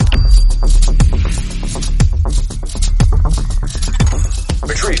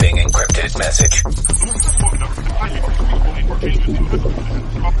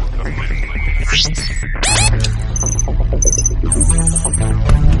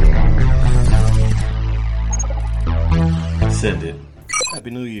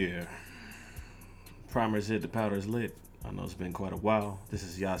New Year. Primer's hit, the powder's lit. I know it's been quite a while. This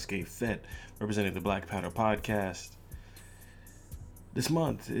is Yasuke Fett, representing the Black Powder Podcast. This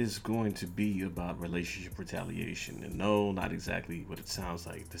month is going to be about relationship retaliation. And no, not exactly what it sounds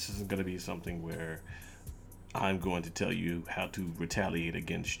like. This isn't going to be something where I'm going to tell you how to retaliate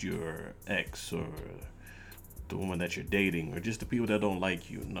against your ex or the woman that you're dating or just the people that don't like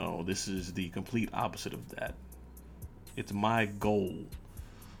you. No, this is the complete opposite of that. It's my goal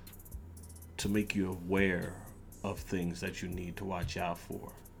to make you aware of things that you need to watch out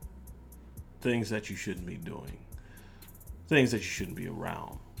for, things that you shouldn't be doing, things that you shouldn't be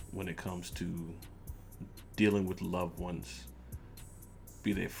around when it comes to dealing with loved ones,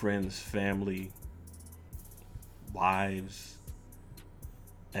 be they friends, family, wives,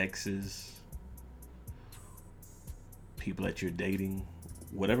 exes, people that you're dating,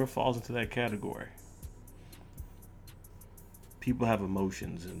 whatever falls into that category. People have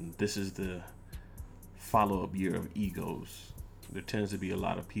emotions, and this is the follow-up year of egos. There tends to be a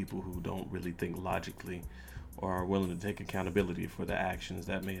lot of people who don't really think logically or are willing to take accountability for the actions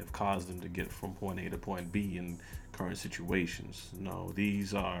that may have caused them to get from point A to point B in current situations. No,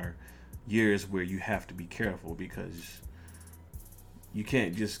 these are years where you have to be careful because you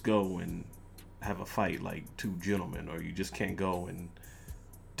can't just go and have a fight like two gentlemen, or you just can't go and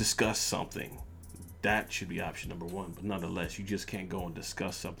discuss something. That should be option number one. But nonetheless, you just can't go and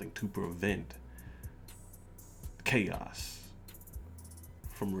discuss something to prevent chaos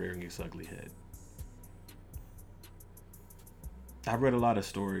from rearing its ugly head. I've read a lot of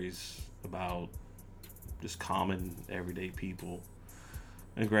stories about just common, everyday people.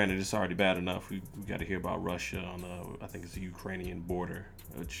 And granted, it's already bad enough. We got to hear about Russia on the, I think it's the Ukrainian border,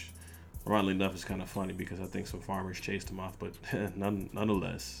 which, ironically enough, is kind of funny because I think some farmers chased them off. But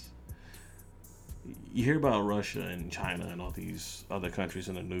nonetheless, you hear about Russia and China and all these other countries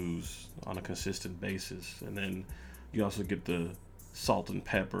in the news on a consistent basis. And then you also get the salt and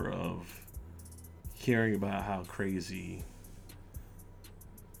pepper of hearing about how crazy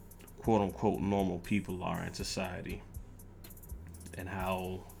quote unquote normal people are in society. And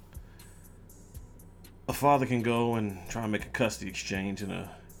how a father can go and try and make a custody exchange in a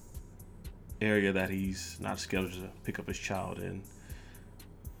area that he's not scheduled to pick up his child in.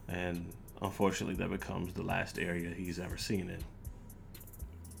 And unfortunately, that becomes the last area he's ever seen in.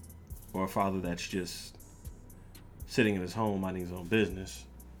 Or a father that's just sitting in his home minding his own business,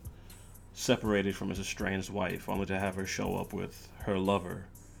 separated from his estranged wife, only to have her show up with her lover,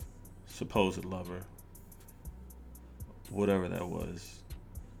 supposed lover, whatever that was,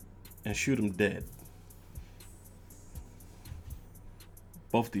 and shoot him dead.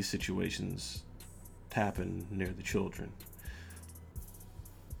 Both these situations happen near the children.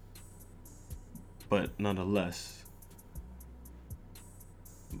 But nonetheless,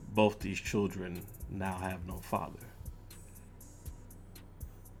 both these children now have no father.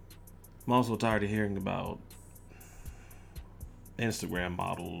 I'm also tired of hearing about Instagram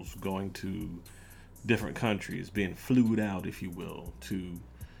models going to different countries, being flued out, if you will, to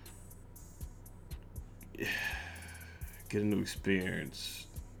get a new experience,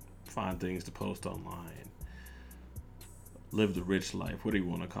 find things to post online, live the rich life, what do you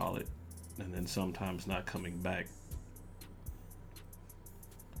want to call it, and then sometimes not coming back.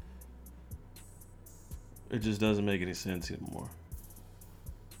 It just doesn't make any sense anymore.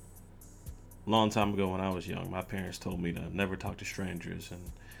 A long time ago when I was young, my parents told me to never talk to strangers and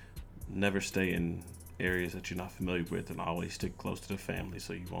never stay in areas that you're not familiar with, and always stick close to the family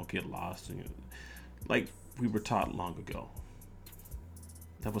so you won't get lost. And like we were taught long ago.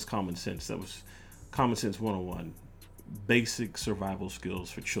 That was common sense. That was common sense 101. Basic survival skills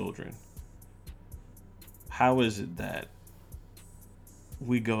for children. How is it that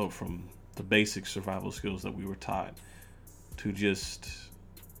we go from the basic survival skills that we were taught to just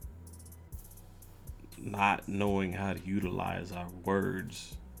not knowing how to utilize our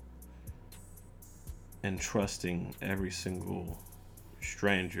words and trusting every single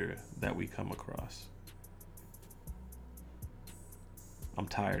stranger that we come across? I'm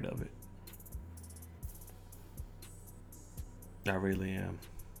tired of it. I really am.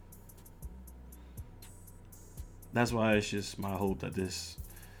 That's why it's just my hope that this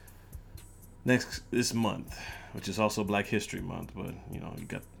month, which is also Black History Month, but you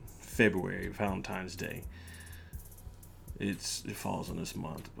got February, Valentine's Day. It falls on this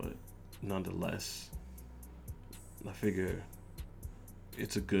month, but nonetheless, I figure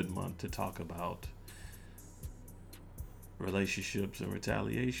it's a good month to talk about relationships and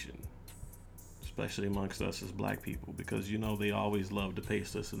retaliation, especially amongst us as Black people, because they always love to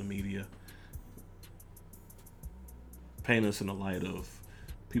paste us in the media, paint us in the light of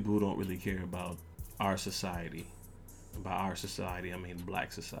people who don't really care about our society. By our society, I mean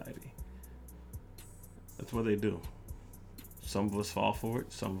black society. That's what they do. Some of us fall for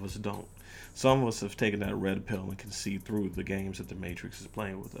it, some of us don't. Some of us have taken that red pill and can see through the games that the Matrix is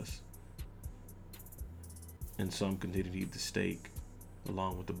playing with us. And some continue to eat the steak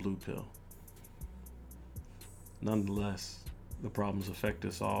along with the blue pill. Nonetheless, the problems affect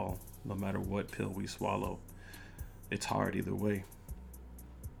us all, no matter what pill we swallow. It's hard either way.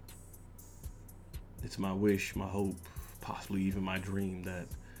 It's my wish, my hope, possibly even my dream that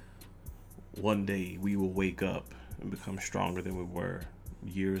one day we will wake up and become stronger than we were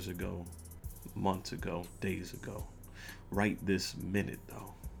years ago, months ago, days ago. Right this minute,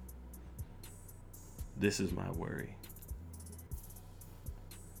 though. This is my worry.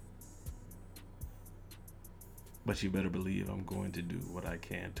 But you better believe I'm going to do what I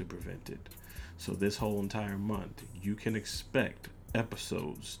can to prevent it. So this whole entire month, you can expect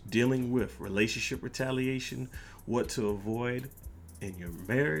episodes dealing with relationship retaliation, what to avoid in your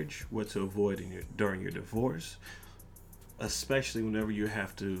marriage, what to avoid during your divorce, especially whenever you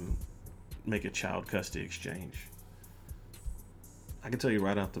have to make a child custody exchange. I can tell you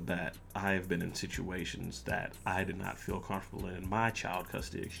right off the bat, I have been in situations that I did not feel comfortable in my child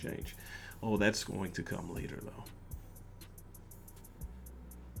custody exchange. Oh, that's going to come later, though.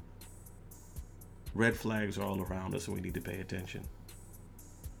 Red flags are all around us and we need to pay attention.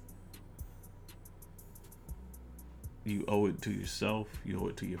 You owe it to yourself, you owe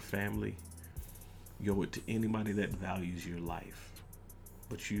it to your family, you owe it to anybody that values your life.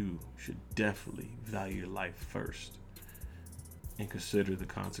 But you should definitely value your life first and consider the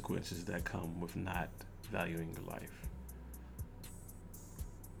consequences that come with not valuing your life.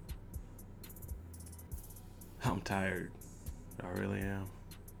 I'm tired. I really am.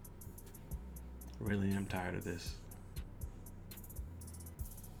 Really am tired of this.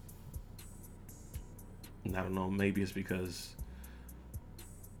 And I don't know, maybe it's because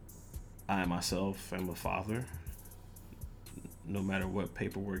I myself am a father. No matter what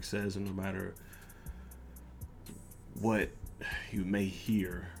paperwork says and no matter what you may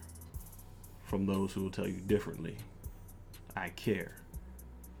hear from those who will tell you differently, I care.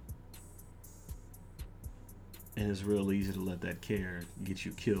 And it's real easy to let that care get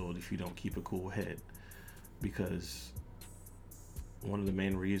you killed if you don't keep a cool head. Because one of the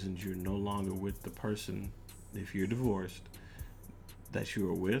main reasons you're no longer with the person, if you're divorced, that you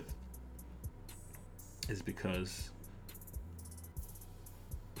are with is because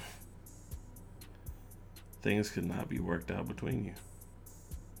things could not be worked out between you.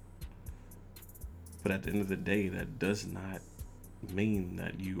 But at the end of the day, that does not mean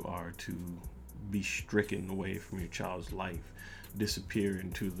that you are to be stricken away from your child's life, disappear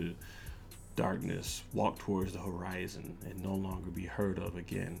into the darkness, walk towards the horizon, and no longer be heard of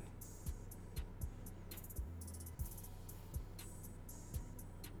again.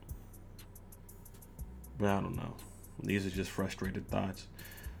 But I don't know. These are just frustrated thoughts.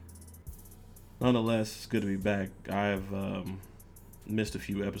 Nonetheless, it's good to be back. I've missed a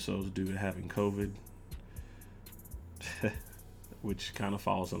few episodes due to having COVID, which kind of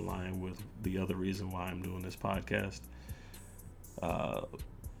falls in line with the other reason why I'm doing this podcast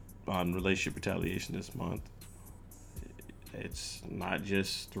on relationship retaliation this month. It's not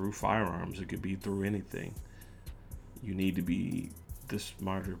just through firearms. It could be through anything. You need to be the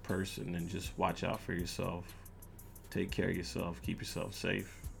smarter person and just watch out for yourself. Take care of yourself. Keep yourself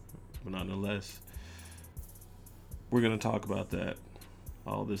safe. But nonetheless, we're going to talk about that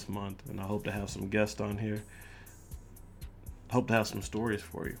all this month. And I hope to have some guests on here. I hope to have some stories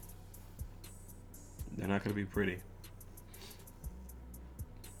for you. They're not going to be pretty.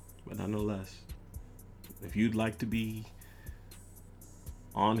 But nonetheless, if you'd like to be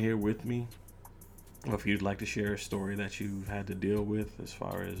on here with me, or if you'd like to share a story that you've had to deal with as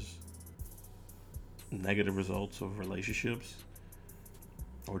far as negative results of relationships,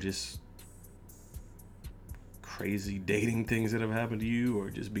 or just crazy dating things that have happened to you, or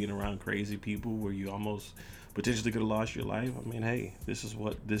just being around crazy people where you almost potentially could have lost your life, I mean, hey, this is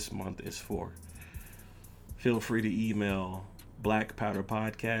what this month is for. Feel free to email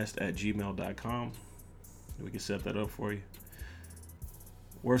blackpowderpodcast@gmail.com. We can set that up for you.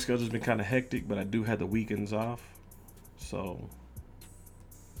 Work schedule's been kind of hectic, but I do have the weekends off. So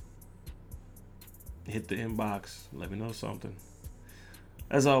hit the inbox. Let me know something.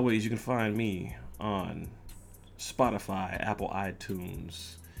 As always, you can find me on Spotify, Apple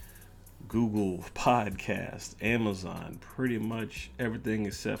iTunes, Google Podcast, Amazon, pretty much everything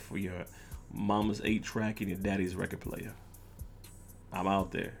except for your mama's 8-track and your daddy's record player. I'm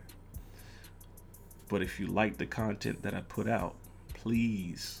out there. But if you like the content that I put out,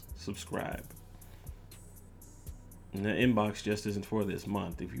 please subscribe. And the inbox just isn't for this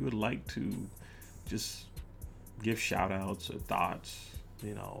month. If you would like to just give shout outs or thoughts,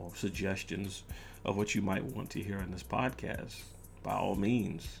 suggestions of what you might want to hear in this podcast, by all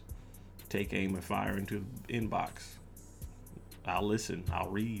means, take aim and fire into the inbox. I'll listen. I'll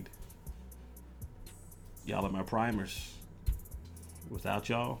read. Y'all are my primers. Without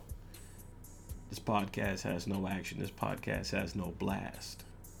y'all, this podcast has no action. This podcast has no blast.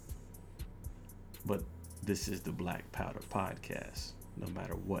 But this is the Black Powder Podcast, no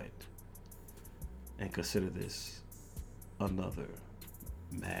matter what. And consider this another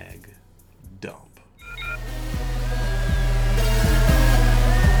mag dump.